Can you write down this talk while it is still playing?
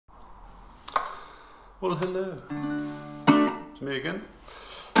Well, hello. It's me again.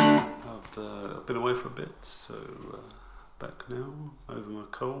 I've been away for a bit, so back now, over my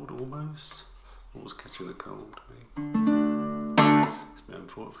cold almost. Always catching a cold, me. It's my own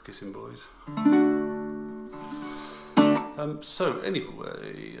fault for kissing boys. So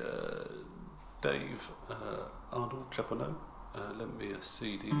anyway, Dave Arnold Chapano lent me a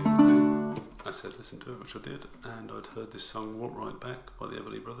CD the other day. I said listen to it, which I did, and I'd heard this song Walk Right Back by the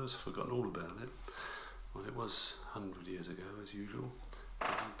Everly Brothers, forgotten all about it. Well, it was 100 years ago as usual,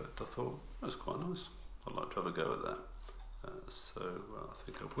 but I thought that's quite nice. I'd like to have a go at that, so I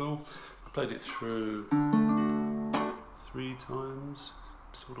think I will. I played it through 3 times,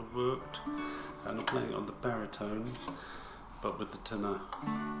 sort of worked, and I'm playing it on the baritone, but with the tenor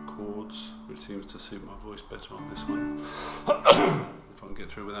chords, which seems to suit my voice better on this one, if I can get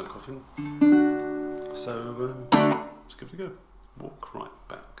through without coughing. So let's give it a go. Walk Right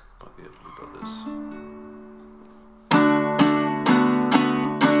Back by the Everly Brothers.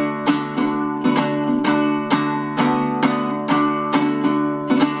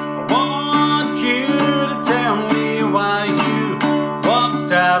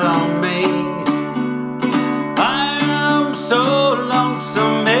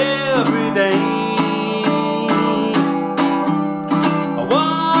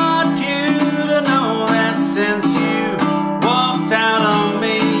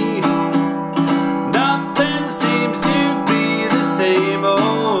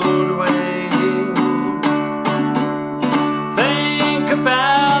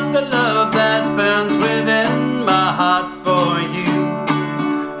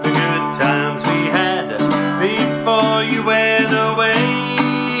 Times we had before you went away,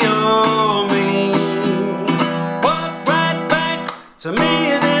 oh me. Walk right back to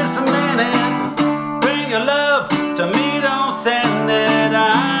me this minute. Bring your love to me, don't send it.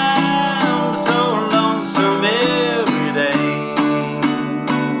 I'm so lonesome every day.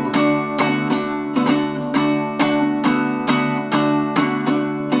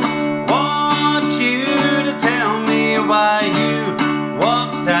 Want you to tell me why you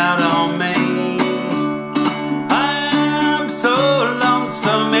walked out on me. I'm so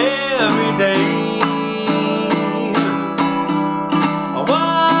lonesome every day. I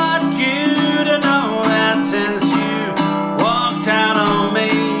want you to know that since you walked out on me,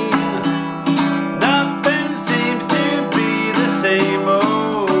 nothing seems to be the same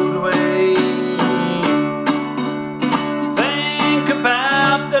old way. Think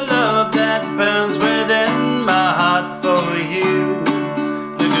about the love that burns within my heart for you.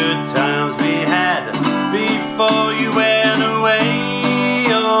 Times we had before you went away,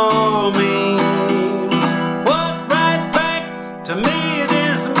 oh me. Walk right back to me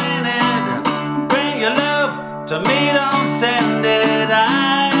this minute. Bring your love to me, don't send it.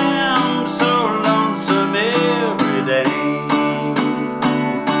 I'm so lonesome every day.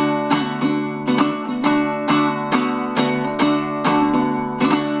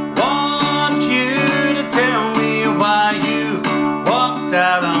 Want you to tell me why you walked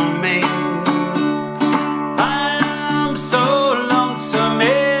out on me. I'm so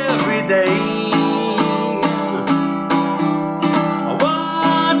lonesome every day. I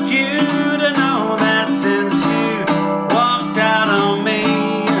want you to know that since you walked out on me,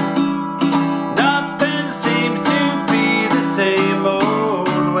 nothing seems to be the same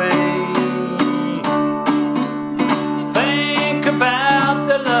old way. Think about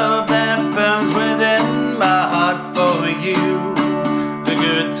the love that burns within my heart for you.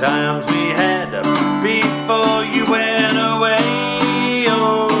 Times we had before you went away,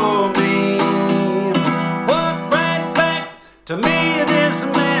 oh me. Walk right back to me this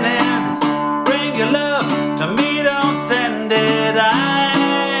minute. Bring your love to me, don't send it. I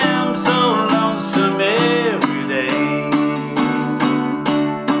am so lonesome every day.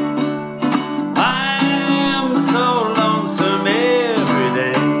 I am so lonesome every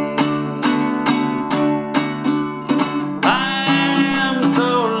day.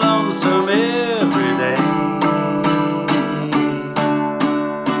 Every day.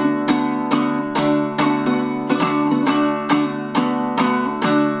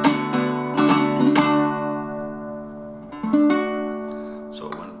 So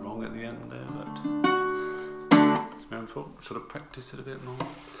I went wrong at the end there, but it's my own fault. Should have practiced it a bit more.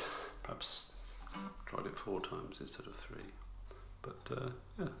 Perhaps tried it 4 times instead of 3. But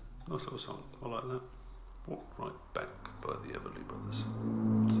yeah, nice little song. I like that. Walk Right Back by the Everly Brothers.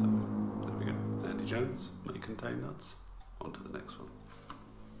 So there we go. Andy Jones, May Contain Nuts. On to the next one.